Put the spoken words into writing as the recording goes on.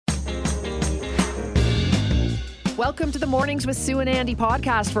Welcome to the Mornings with Sue and Andy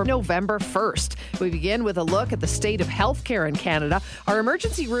podcast for November 1st. We begin with a look at the state of healthcare in Canada. Our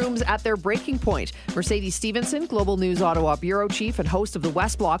emergency rooms at their breaking point. Mercedes Stephenson, Global News Ottawa Bureau Chief and host of the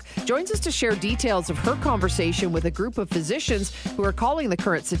West Block, joins us to share details of her conversation with a group of physicians who are calling the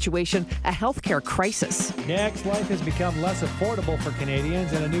current situation a healthcare crisis. Next, life has become less affordable for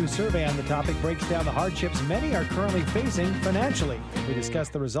Canadians, and a new survey on the topic breaks down the hardships many are currently facing financially. We discuss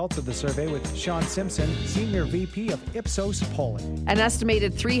the results of the survey with Sean Simpson, Senior VP of Ipsos Polling. An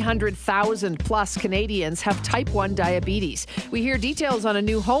estimated 300,000 plus Canadians have type 1 diabetes. We hear details on a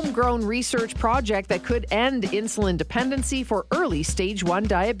new homegrown research project that could end insulin dependency for early stage 1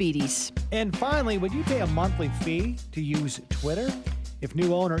 diabetes. And finally, would you pay a monthly fee to use Twitter? If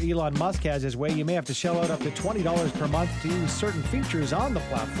new owner Elon Musk has his way, you may have to shell out up to $20 per month to use certain features on the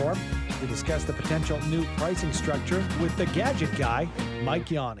platform. We discuss the potential new pricing structure with the gadget guy, Mike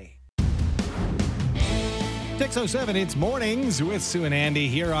Yanni. 6:07, it's Mornings with Sue and Andy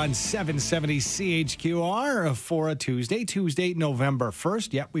here on 770 CHQR for a Tuesday, November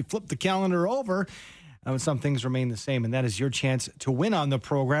 1st. Yep, we flipped the calendar over. Some things remain the same, and that is your chance to win on the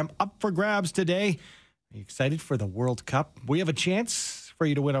program. Up for grabs today. Are you excited for the World Cup? We have a chance for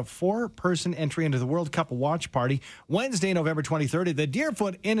you to win a 4-person entry into the World Cup watch party Wednesday, November 23rd at the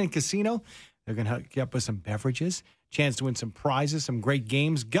Deerfoot Inn and Casino. They're going to hook you up with some beverages, chance to win some prizes, some great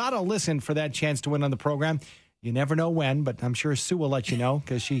games. Gotta listen for that chance to win on the program. You never know when, but I'm sure Sue will let you know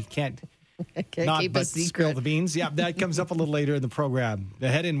because she can't not keep but a secret. spill the beans. Yeah, that comes up a little later in the program.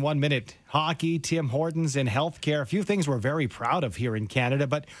 Ahead in 1 minute, hockey, Tim Hortons, and healthcare. A few things we're very proud of here in Canada,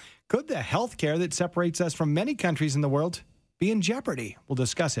 but could the healthcare that separates us from many countries in the world be in jeopardy? We'll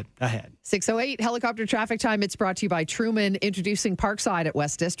discuss it ahead. 6:08 helicopter traffic time. It's brought to you by Truman, introducing Parkside at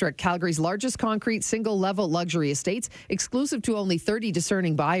West District, Calgary's largest concrete single-level luxury estates, exclusive to only 30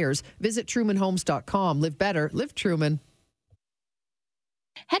 discerning buyers. Visit trumanhomes.com. Live better. Live Truman.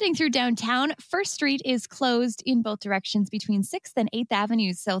 Heading through downtown, First Street is closed in both directions between 6th and 8th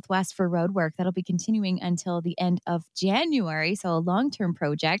Avenues Southwest for road work. That'll be continuing until the end of January, so a long-term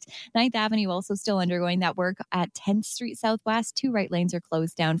project. 9th Avenue also still undergoing that work at 10th Street Southwest. 2 right lanes are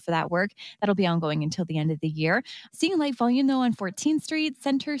closed down for that work. That'll be ongoing until the end of the year. Seeing light volume, though, on 14th Street,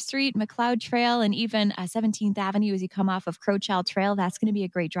 Center Street, McLeod Trail, and even 17th Avenue as you come off of Crowchild Trail. That's going to be a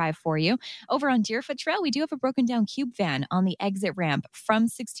great drive for you. Over on Deerfoot Trail, we do have a broken down cube van on the exit ramp from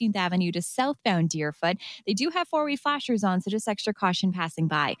 16th Avenue to southbound Deerfoot. They do have 4-way flashers on, so just extra caution passing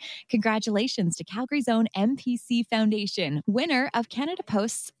by. Congratulations to Calgary's own MPC Foundation, winner of Canada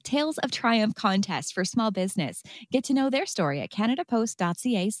Post's Tales of Triumph contest for small business. Get to know their story at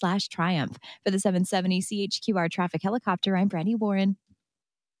canadapost.ca/triumph. For the 770 CHQR traffic helicopter, I'm Brandy Warren.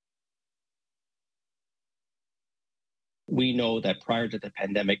 We know that prior to the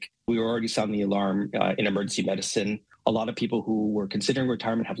pandemic, we were already sounding the alarm in emergency medicine. A lot of people who were considering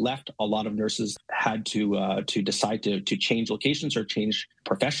retirement have left. A lot of nurses had to decide to change locations or change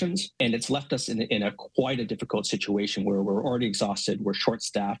professions. And it's left us in quite a difficult situation where we're already exhausted, we're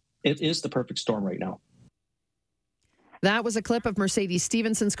short-staffed. It is the perfect storm right now. That was a clip of Mercedes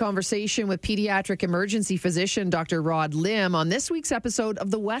Stephenson's conversation with pediatric emergency physician Dr. Rod Lim on this week's episode of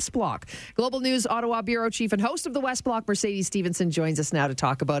the West Block. Global News Ottawa Bureau Chief and host of the West Block, Mercedes Stephenson, joins us now to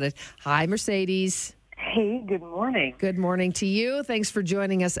talk about it. Hi, Mercedes. Hey, good morning. Good morning to you. Thanks for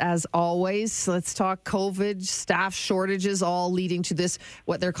joining us as always. Let's talk COVID, staff shortages, all leading to this,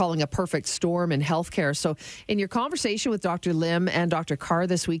 what they're calling a perfect storm in healthcare. So in your conversation with Dr. Lim and Dr. Carr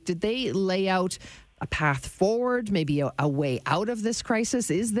this week, did they lay out a path forward, maybe a way out of this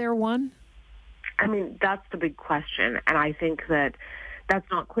crisis? Is there one? I mean, that's the big question, and I think that that's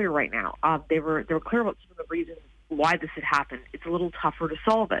not clear right now. They were clear about some of the reasons why this had happened. It's a little tougher to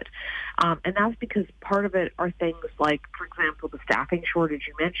solve it, and that's because part of it are things like, for example, the staffing shortage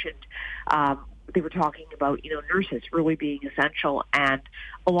you mentioned. They were talking about, nurses really being essential, and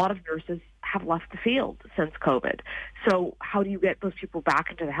a lot of nurses have left the field since COVID. So how do you get those people back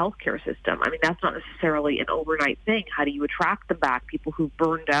into the healthcare system? I mean, that's not necessarily an overnight thing. How do you attract them back, people who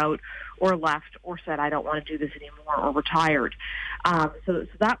burned out or left or said, I don't want to do this anymore, or retired? So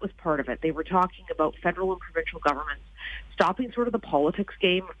that was part of it. They were talking about federal and provincial governments stopping sort of the politics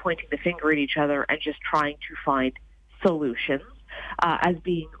game of pointing the finger at each other and just trying to find solutions. As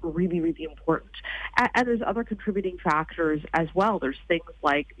being really, really important. And there's other contributing factors as well. There's things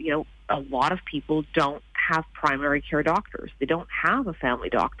like, a lot of people don't have primary care doctors. They don't have a family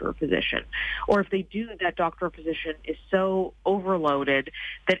doctor or physician. Or if they do, that doctor or physician is so overloaded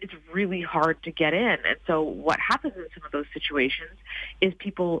that it's really hard to get in. And so what happens in some of those situations is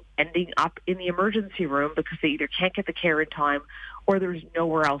people ending up in the emergency room because they either can't get the care in time or there's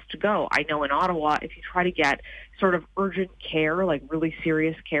nowhere else to go. I know in Ottawa, if you try to get sort of urgent care, like really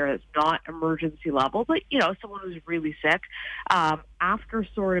serious care that's not emergency level, but, someone who's really sick, after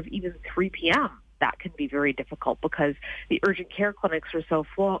sort of even 3 p.m., that can be very difficult because the urgent care clinics are so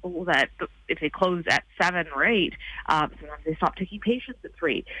full that if they close at 7 or 8, sometimes they stop taking patients at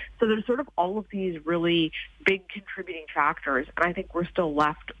 3. So there's sort of all of these really big contributing factors. And I think we're still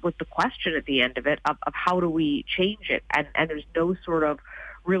left with the question at the end of it of how do we change it? And there's no sort of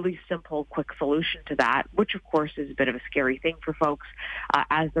really simple, quick solution to that, which of course is a bit of a scary thing for folks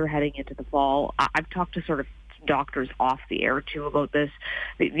as they're heading into the fall. I've talked to sort of doctors off the air too about this.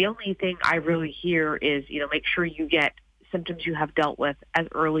 The only thing I really hear is, make sure you get symptoms you have dealt with as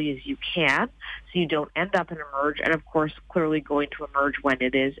early as you can so you don't end up in emerge. And of course, clearly going to emerge when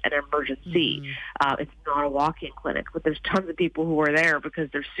it is an emergency. It's not a walk-in clinic, but there's tons of people who are there because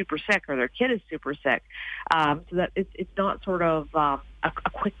they're super sick or their kid is super sick. So that it's not sort of a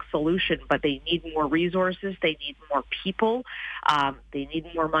quick solution, but they need more resources. They need more people. They need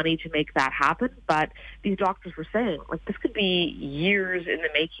more money to make that happen. But these doctors were saying, this could be years in the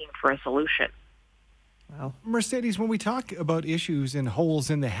making for a solution. Well, Mercedes, when we talk about issues and holes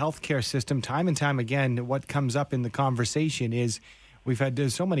in the healthcare system, time and time again, what comes up in the conversation is we've had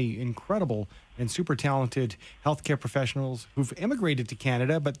so many incredible and super talented healthcare professionals who've immigrated to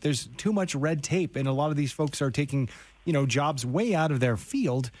Canada, but there's too much red tape, and a lot of these folks are taking, jobs way out of their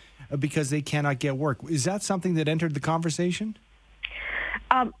field because they cannot get work. Is that something that entered the conversation?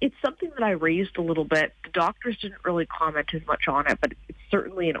 It's something that I raised a little bit. The doctors didn't really comment as much on it, but it's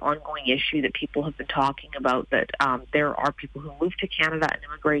certainly an ongoing issue that people have been talking about, that there are people who move to Canada and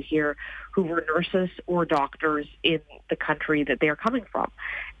immigrate here who were nurses or doctors in the country that they are coming from.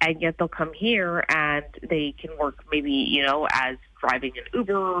 And yet they'll come here and they can work maybe, as driving an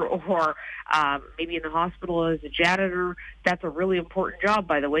Uber or maybe in the hospital as a janitor. That's a really important job,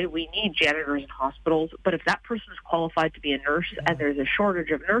 by the way. We need janitors in hospitals. But if that person is qualified to be a nurse and there's a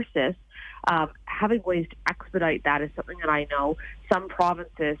shortage of nurses, having ways to expedite that is something that I know some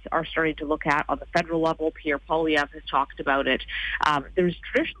provinces are starting to look at on the federal level. Pierre Poilievre has talked about it. There's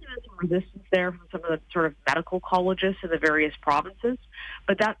traditionally been some resistance there from some of the sort of medical colleges in the various provinces,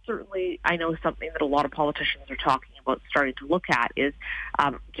 but that's certainly, I know, something that a lot of politicians are talking about starting to look at is,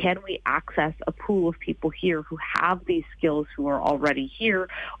 can we access a pool of people here who have these skills who are already here,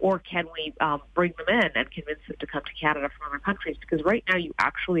 or can we bring them in and convince them to come to Canada from other countries? Because right now you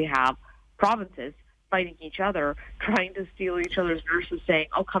actually have provinces fighting each other, trying to steal each other's nurses, saying,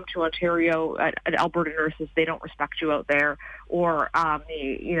 "Oh, come to Ontario." At Alberta nurses, they don't respect you out there. Or,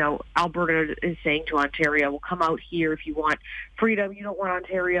 Alberta is saying to Ontario, "Well, come out here if you want freedom. You don't want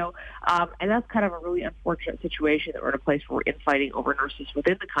Ontario." And that's kind of a really unfortunate situation that we're in a place where we're infighting over nurses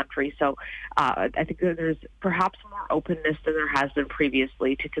within the country. So I think that there's perhaps more openness than there has been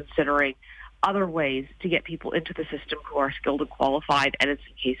previously to considering other ways to get people into the system who are skilled and qualified and in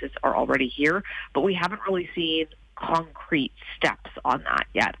some cases are already here. But we haven't really seen concrete steps on that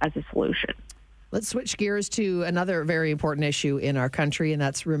yet as a solution. Let's switch gears to another very important issue in our country, and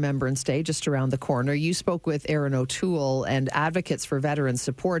that's Remembrance Day, just around the corner. You spoke with Erin O'Toole and advocates for veteran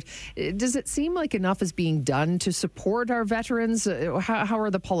support. Does it seem like enough is being done to support our veterans? How are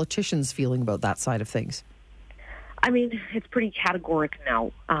the politicians feeling about that side of things? I mean, it's pretty categoric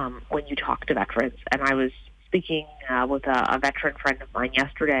now when you talk to veterans. And I was speaking with a veteran friend of mine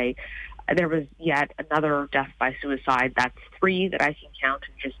yesterday. There was yet another death by suicide. That's 3 that I can count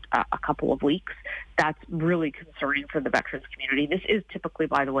in just a couple of weeks. That's really concerning for the veterans community. This is typically,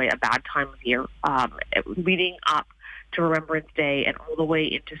 by the way, a bad time of year. Leading up to Remembrance Day and all the way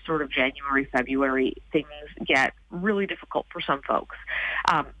into sort of January, February, things get really difficult for some folks.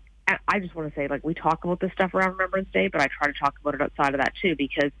 I just want to say, we talk about this stuff around Remembrance Day, but I try to talk about it outside of that too,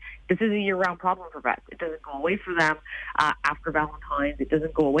 because this is a year-round problem for vets. It doesn't go away for them after Valentine's. It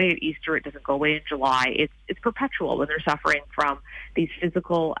doesn't go away at Easter. It doesn't go away in July. It's perpetual when they're suffering from these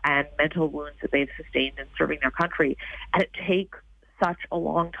physical and mental wounds that they've sustained in serving their country. And it takes such a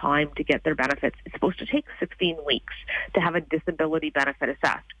long time to get their benefits. It's supposed to take 16 weeks to have a disability benefit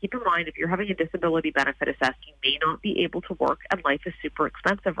assessed. Keep in mind, if you're having a disability benefit assessed, you may not be able to work, and life is super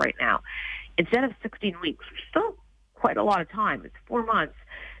expensive right now. Instead of 16 weeks, which is still quite a lot of time, it's 4 months,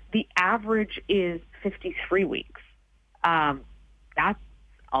 the average is 53 weeks. That's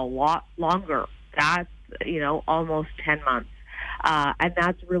a lot longer. That's, almost 10 months. And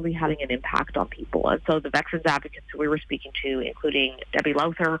that's really having an impact on people. And so the veterans advocates who we were speaking to, including Debbie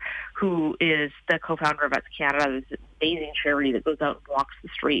Lowther, who is the co-founder of Vets Canada, this amazing charity that goes out and walks the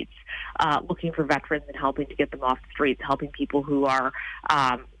streets, looking for veterans and helping to get them off the streets, helping people who are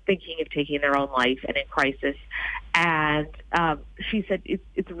thinking of taking their own life and in crisis. And she said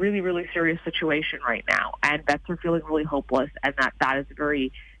it's a really, really serious situation right now, and vets are feeling really hopeless, and that is a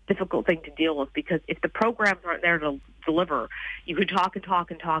very difficult thing to deal with, because if the programs aren't there to deliver, you can talk and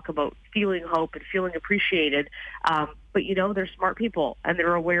talk and talk about feeling hope and feeling appreciated, but they're smart people, and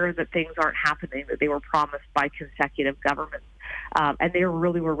they're aware that things aren't happening that they were promised by consecutive governments. And they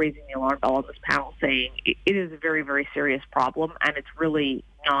really were raising the alarm bell on this panel, saying it is a very, very serious problem, and it's really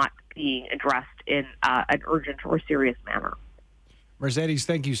not being addressed in an urgent or serious manner. Mercedes,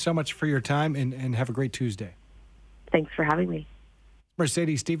 thank you so much for your time, and have a great Tuesday. Thanks for having me.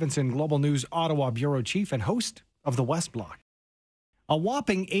 Mercedes Stephenson, Global News Ottawa Bureau Chief and host of the West Block. A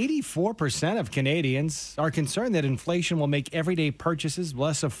whopping 84% of Canadians are concerned that inflation will make everyday purchases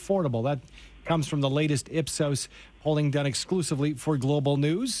less affordable. That comes from the latest Ipsos polling done exclusively for Global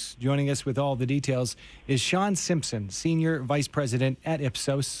News. Joining us with all the details is Sean Simpson, Senior Vice President at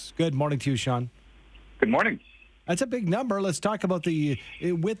Ipsos. Good morning to you, Sean. Good morning. That's a big number. Let's talk about the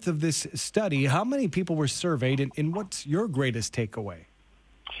width of this study. How many people were surveyed, and what's your greatest takeaway?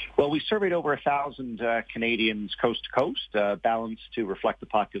 Well, we surveyed over 1,000 Canadians coast to coast, balanced to reflect the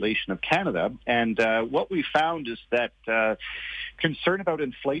population of Canada. And what we found is that concern about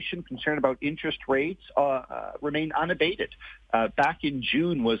inflation, concern about interest rates remain unabated. Back in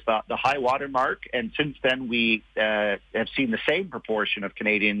June was the high water mark, and since then we have seen the same proportion of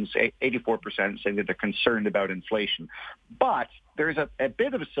Canadians, 84%, saying that they're concerned about inflation. But there's a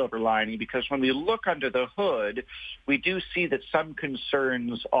bit of a silver lining, because when we look under the hood, we do see that some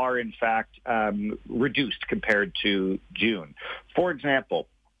concerns are, in fact, reduced compared to June. For example,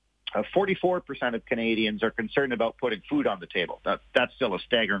 44% of Canadians are concerned about putting food on the table. That's still a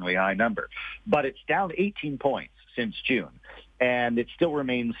staggeringly high number, but it's down 18 points since June. And it still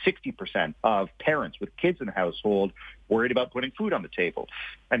remains 60% of parents with kids in the household worried about putting food on the table.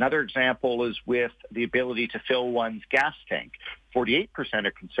 Another example is with the ability to fill one's gas tank. 48%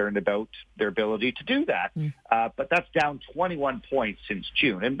 are concerned about their ability to do that, but that's down 21 points since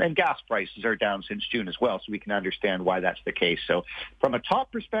June. And gas prices are down since June as well, so we can understand why that's the case. So from a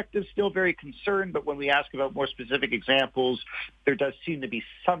top perspective, still very concerned, but when we ask about more specific examples, there does seem to be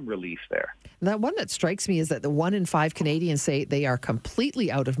some relief there. The one that strikes me is that the 1 in 5 Canadians say they are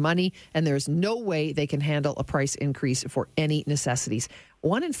completely out of money, and there's no way they can handle a price increase for any necessities.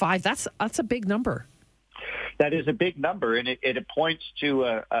 1 in 5, that's a big number. That is a big number, and it points to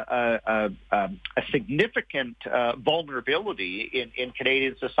a significant vulnerability in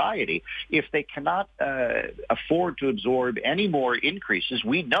Canadian society. If they cannot afford to absorb any more increases,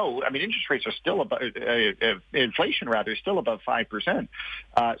 we know, interest rates are still above, inflation rather, is still above 5%.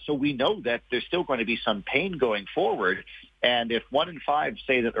 So we know that there's still going to be some pain going forward. And if 1 in 5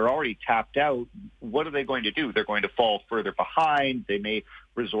 say that they're already tapped out, what are they going to do? They're going to fall further behind. They may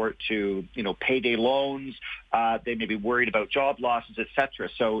resort to, payday loans. They may be worried about job losses, et cetera.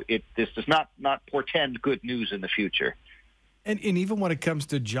 So this does not portend good news in the future. And even when it comes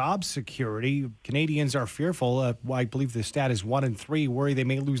to job security, Canadians are fearful. I believe the stat is 1 in 3 worry they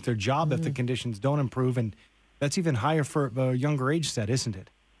may lose their job if the conditions don't improve. And that's even higher for a younger age set, isn't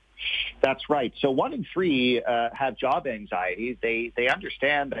it? That's right. So 1 in 3 have job anxiety. They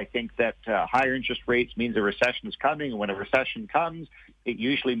understand, I think, that higher interest rates means a recession is coming. And when a recession comes, it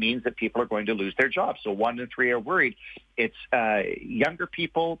usually means that people are going to lose their jobs. So 1 in 3 are worried. It's younger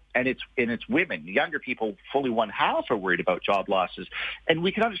people, and it's women. Younger people, fully 1/2 are worried about job losses. And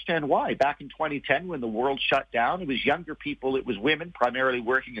we can understand why. Back in 2010, when the world shut down, it was younger people, it was women, primarily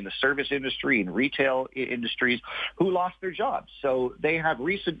working in the service industry and retail industries, who lost their jobs. So they have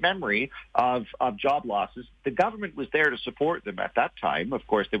recent memory of job losses. The government was there to support them at that time. Of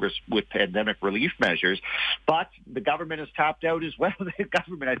course, there was with pandemic relief measures, but the government has tapped out as well. The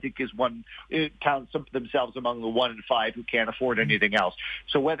government, I think, counts themselves among the 1 in 5 who can't afford anything else.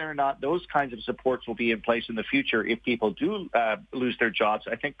 So whether or not those kinds of supports will be in place in the future if people do lose their jobs,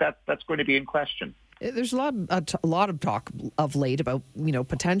 I think that's going to be in question. There's a lot of talk of late about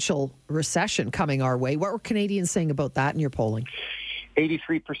potential recession coming our way. What were Canadians saying about that in your polling?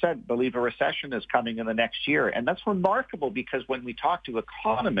 83% believe a recession is coming in the next year. And that's remarkable, because when we talk to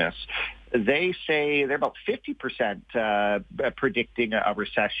economists, they say they're about 50% predicting a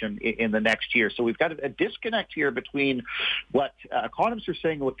recession in the next year. So we've got a disconnect here between what economists are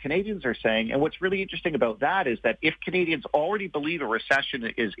saying and what Canadians are saying. And what's really interesting about that is that if Canadians already believe a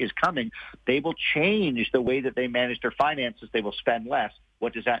recession is coming, they will change the way that they manage their finances. They will spend less.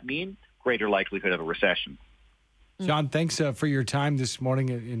 What does that mean? Greater likelihood of a recession. Sean, thanks for your time this morning.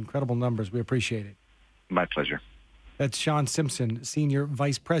 Incredible numbers. We appreciate it. My pleasure. That's Sean Simpson, Senior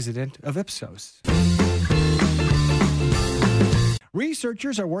Vice President of Ipsos.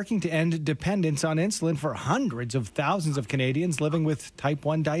 Researchers are working to end dependence on insulin for hundreds of thousands of Canadians living with type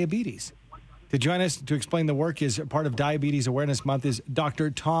 1 diabetes. To join us to explain the work as part of Diabetes Awareness Month is Dr.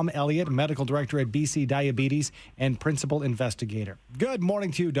 Tom Elliott, Medical Director at BC Diabetes and Principal Investigator. Good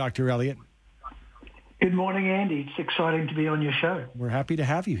morning to you, Dr. Elliott. Good morning, Andy. It's exciting to be on your show. We're happy to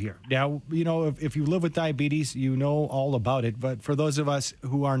have you here. Now, you know, if you live with diabetes, you know all about it. But for those of us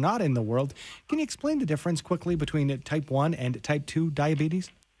who are not in the world, can you explain the difference quickly between type 1 and type 2 diabetes?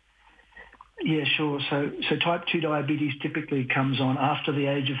 Yeah, sure. So type 2 diabetes typically comes on after the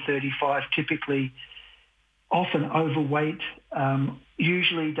age of 35, typically often overweight,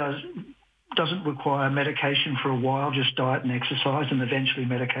 usually doesn't require medication for a while, just diet and exercise, and eventually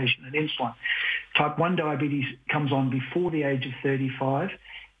medication and insulin. Type 1 diabetes comes on before the age of 35.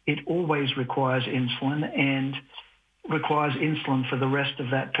 It always requires insulin and requires insulin for the rest of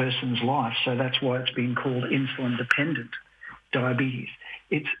that person's life. So that's why it's been called insulin-dependent diabetes.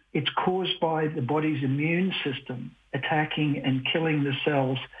 It's caused by the body's immune system attacking and killing the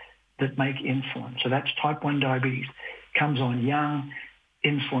cells that make insulin. So that's type 1 diabetes. Comes on young,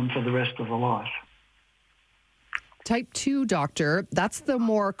 insulin for the rest of the life. Type 2, doctor, that's the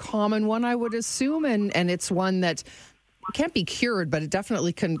more common one, I would assume, and it's one that can't be cured, but it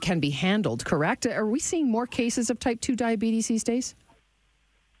definitely can be handled, correct? Are we seeing more cases of type 2 diabetes these days?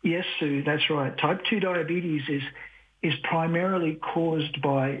 Yes, Sue, that's right. Type 2 diabetes is primarily caused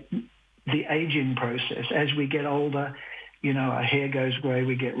by the aging process. As we get older, you know, our hair goes grey,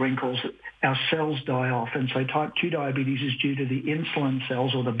 we get wrinkles, our cells die off. And so type 2 diabetes is due to the insulin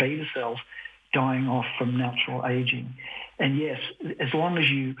cells or the beta cells dying off from natural aging. And yes, as long as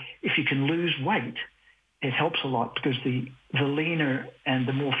if you can lose weight, it helps a lot because the leaner and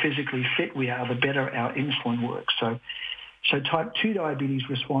the more physically fit we are, the better our insulin works. So type 2 diabetes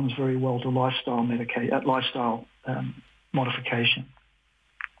responds very well to lifestyle modification.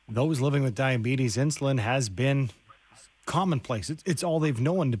 Those living with diabetes, insulin has been commonplace. It's all they've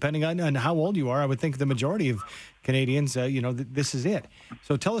known. Depending on how old you are, I would think the majority of Canadians, this is it.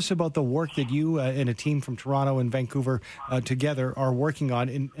 So tell us about the work that you and a team from Toronto and Vancouver together are working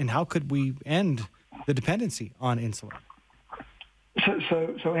on, and how could we end the dependency on insulin?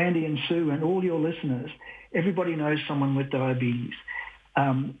 So Andy and Sue and all your listeners, everybody knows someone with diabetes.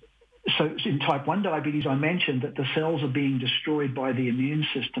 So in type 1 diabetes, I mentioned that the cells are being destroyed by the immune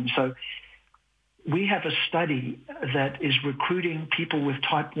system. So we have a study that is recruiting people with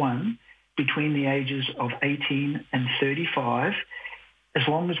type 1 between the ages of 18 and 35, as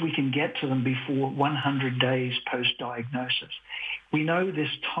long as we can get to them before 100 days post-diagnosis. We know this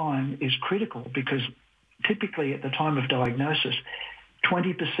time is critical because typically at the time of diagnosis,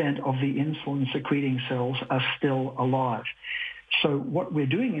 20% of the insulin-secreting cells are still alive. So what we're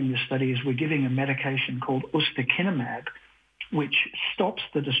doing in this study is we're giving a medication called ustekinumab, which stops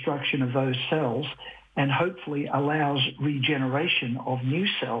the destruction of those cells and hopefully allows regeneration of new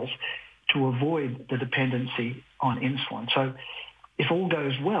cells to avoid the dependency on insulin. So if all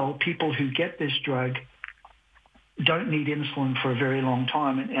goes well, people who get this drug don't need insulin for a very long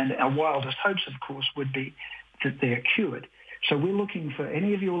time. And our wildest hopes, of course, would be that they're cured. So we're looking for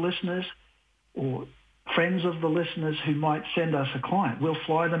any of your listeners or friends of the listeners who might send us a client. We'll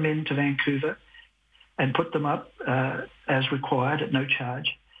fly them into Vancouver and put them up as required at no charge.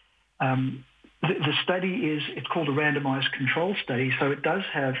 The study it's called a randomized control study, so it does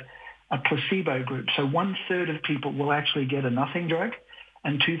have a placebo group. So 1/3 of people will actually get a nothing drug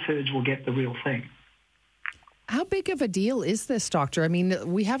and 2/3 will get the real thing. How big of a deal is this, doctor? I mean,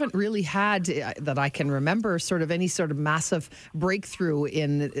 we haven't really had, that I can remember, sort of any sort of massive breakthrough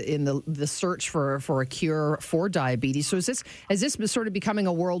in the search for a cure for diabetes. So is this sort of becoming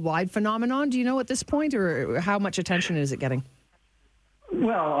a worldwide phenomenon, do you know, at this point, or how much attention is it getting?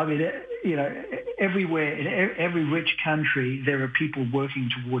 Well, I mean, everywhere, in every rich country, there are people working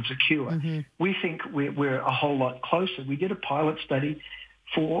towards a cure. Mm-hmm. We think we're a whole lot closer. We did a pilot study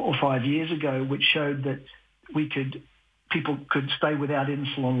 4 or 5 years ago, which showed that people could stay without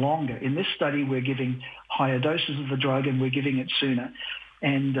insulin longer. In this study, we're giving higher doses of the drug and we're giving it sooner.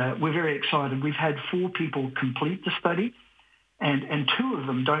 And we're very excited. We've had 4 people complete the study and 2 of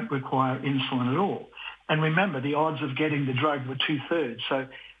them don't require insulin at all. And remember, the odds of getting the drug were 2/3.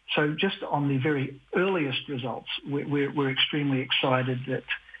 So just on the very earliest results, we're extremely excited that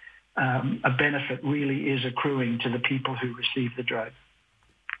a benefit really is accruing to the people who receive the drug.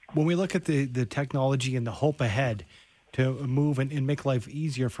 When we look at the technology and the hope ahead to move and make life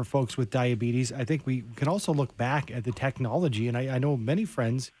easier for folks with diabetes, I think we can also look back at the technology. And I know many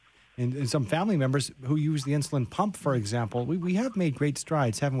friends and some family members who use the insulin pump, for example. We have made great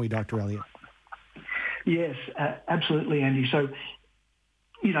strides, haven't we, Dr. Elliott? Yes, absolutely, Andy. So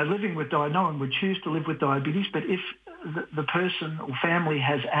living with diabetes, no one would choose to live with diabetes, but if the person or family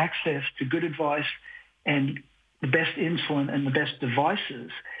has access to good advice and the best insulin and the best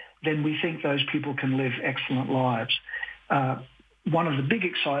devices, then we think those people can live excellent lives. One of the big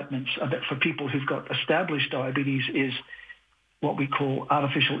excitements for people who've got established diabetes is what we call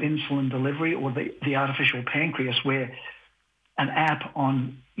artificial insulin delivery, or the artificial pancreas, where an app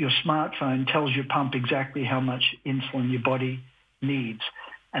on your smartphone tells your pump exactly how much insulin your body needs.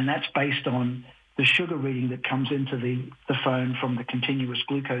 And that's based on the sugar reading that comes into the phone from the continuous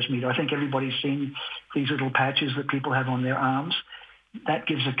glucose meter. I think everybody's seen these little patches that people have on their arms. That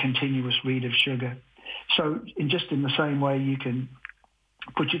gives a continuous read of sugar. So in the same way you can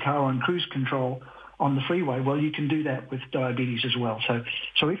put your car on cruise control on the freeway, well, you can do that with diabetes as well.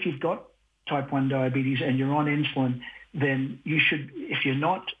 So if you've got type 1 diabetes and you're on insulin, then you should, if you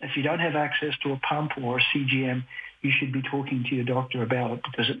don't have access to a pump or a CGM, you should be talking to your doctor about it,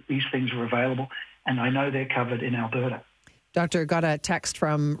 because these things are available, and I know they're covered in Alberta. Doctor, got a text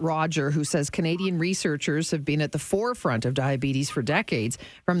from Roger who says Canadian researchers have been at the forefront of diabetes for decades,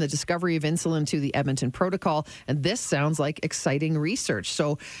 from the discovery of insulin to the Edmonton Protocol, and this sounds like exciting research.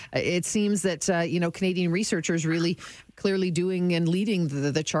 So it seems that, Canadian researchers really clearly doing and leading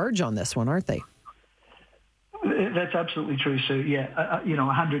the charge on this one, aren't they? That's absolutely true, Sue. Yeah,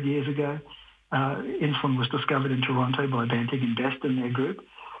 100 years ago, insulin was discovered in Toronto by Banting and Best and their group,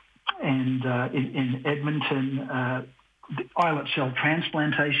 and in Edmonton, the islet cell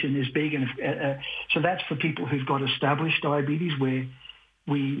transplantation is big, and so that's for people who've got established diabetes, where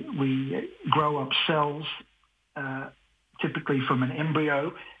we grow up cells, typically from an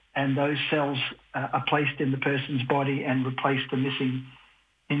embryo, and those cells are placed in the person's body and replace the missing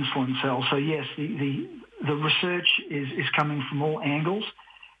insulin cells. So yes, the research is coming from all angles,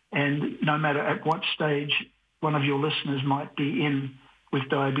 and no matter at what stage one of your listeners might be in with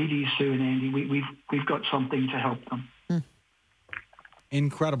diabetes, Sue and Andy, we've got something to help them.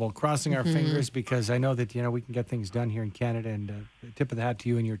 Incredible. Crossing our fingers, because I know that, we can get things done here in Canada, and tip of the hat to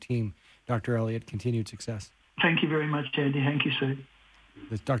you and your team, Dr. Elliott. Continued success. Thank you very much, Andy. Thank you, Sue.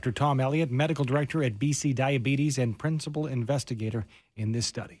 This is Dr. Tom Elliott, Medical Director at BC Diabetes and Principal Investigator in this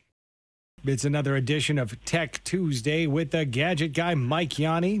study. It's another edition of Tech Tuesday with the gadget guy, Mike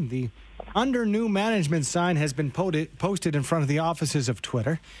Yanni. The under new management sign has been posted in front of the offices of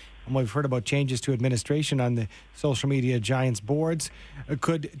Twitter. And we've heard about changes to administration on the social media giants' boards.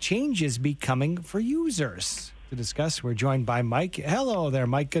 Could changes be coming for users? To discuss, we're joined by Mike. Hello there,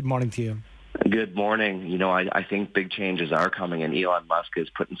 Mike. Good morning to you. Good morning. I think big changes are coming, and Elon Musk is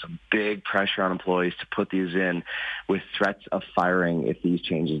putting some big pressure on employees to put these in, with threats of firing if these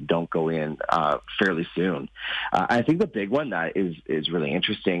changes don't go in fairly soon. I think the big one that is really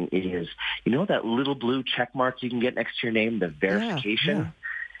interesting is, that little blue check mark you can get next to your name, the verification.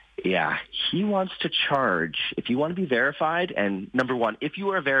 Yeah, he wants to charge, if you want to be verified, and number one, if you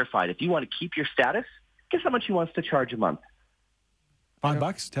are verified, if you want to keep your status, guess how much he wants to charge a month? $5,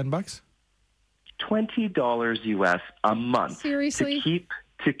 $10? $20 US a month. Seriously?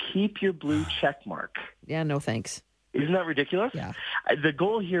 To keep your blue check mark. Yeah, no thanks. Isn't that ridiculous? Yeah. The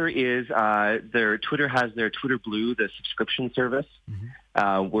goal here is Twitter has their Twitter Blue, the subscription service,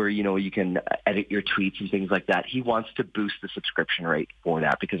 where, you can edit your tweets and things like that. He wants to boost the subscription rate for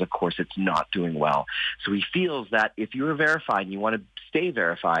that because, of course, it's not doing well. So he feels that if you're verified and you want to stay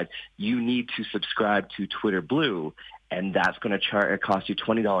verified, you need to subscribe to Twitter Blue, and that's going to cost you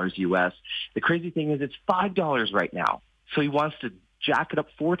 $20 US. The crazy thing is it's $5 right now. So he wants to jack it up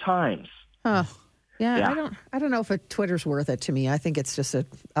 4 times. Oh. Yeah, I don't know if Twitter's worth it to me. I think it's just a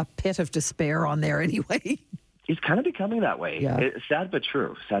pit of despair on there anyway. It's kind of becoming that way. Yeah. It's sad but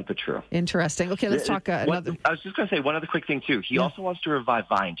true. Interesting. Okay, let's talk another. I was just going to say one other quick thing, too. He also wants to revive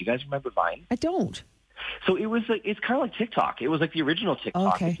Vine. Do you guys remember Vine? I don't. So it's kind of like TikTok. It was like the original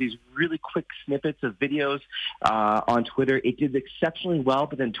TikTok. Okay. It's these really quick snippets of videos on Twitter. It did exceptionally well,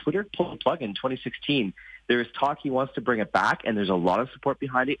 but then Twitter pulled the plug in 2016. There is talk he wants to bring it back, and there's a lot of support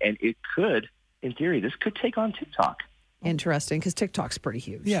behind it, and it could, in theory, this could take on TikTok. Interesting, because TikTok's pretty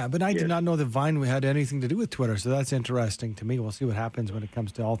huge. Yeah, but I did not know that Vine had anything to do with Twitter, so that's interesting to me. We'll see what happens when it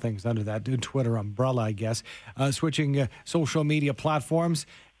comes to all things under that Twitter umbrella, I guess. Switching social media platforms,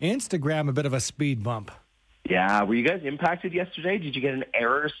 Instagram, a bit of a speed bump. Yeah, were you guys impacted yesterday? Did you get an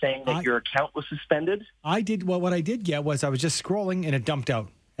error saying that your account was suspended? I did. Well, what I did get was I was just scrolling and it dumped out.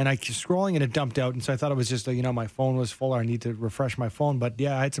 And I kept scrolling and it dumped out. And so I thought it was just, my phone was full or I need to refresh my phone. But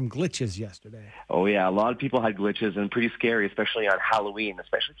yeah, I had some glitches yesterday. Oh, yeah. A lot of people had glitches and pretty scary, especially on Halloween,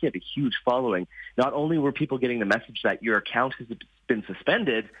 especially if you have a huge following. Not only were people getting the message that your account has been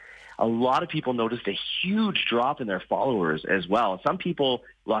suspended, a lot of people noticed a huge drop in their followers as well. Some people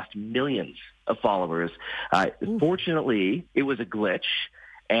lost millions of followers. Fortunately, it was a glitch,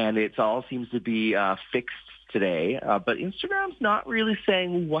 and it all seems to be fixed today. But Instagram's not really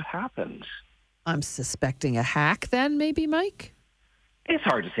saying what happened. I'm suspecting a hack then, maybe, Mike? It's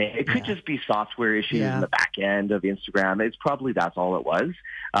hard to say. It could just be software issues in the back end of Instagram. It's probably that's all it was.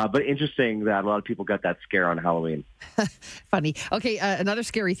 But interesting that a lot of people got that scare on Halloween. Funny. Okay, another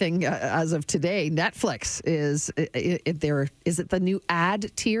scary thing as of today, Netflix is it the new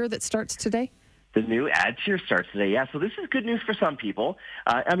ad tier that starts today? The new ad tier starts today, yeah. So this is good news for some people.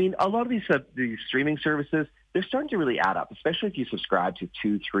 I mean, a lot of these streaming services, they're starting to really add up, especially if you subscribe to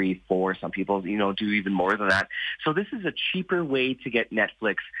 2, 3, 4. Some people, do even more than that. So this is a cheaper way to get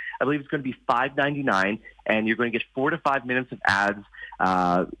Netflix. I believe it's going to be $5.99, and you're going to get 4 to 5 minutes of ads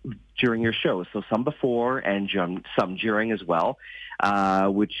during your show. So some before and some during as well,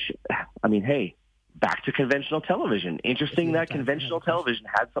 which, I mean, hey, back to conventional television. Interesting that conventional television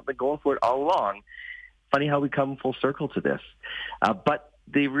had something going for it all along. Funny how we come full circle to this. But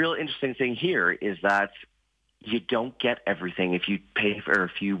the real interesting thing here is that you don't get everything if you pay for, or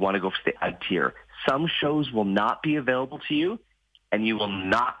if you want to go for the ad tier. Some shows will not be available to you, and you will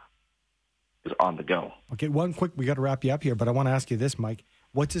not be on the go. Okay, we got to wrap you up here, but I want to ask you this, Mike.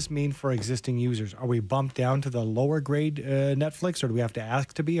 What's this mean for existing users? Are we bumped down to the lower grade Netflix, or do we have to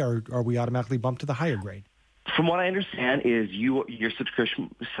ask to be, or are we automatically bumped to the higher grade? From what I understand is your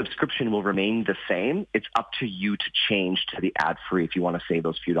subscription will remain the same. It's up to you to change to the ad-free if you want to save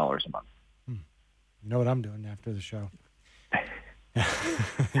those few dollars a month. You know what I'm doing after the show.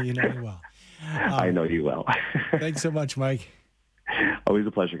 You know me well. I know you well. Thanks so much, Mike. Always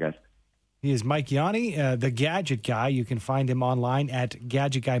a pleasure, guys. He is Mike Yanni, the Gadget Guy. You can find him online at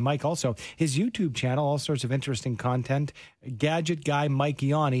Gadget Guy Mike. Also, his YouTube channel, all sorts of interesting content. Gadget Guy Mike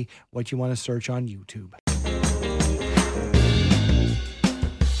Yanni, what you want to search on YouTube.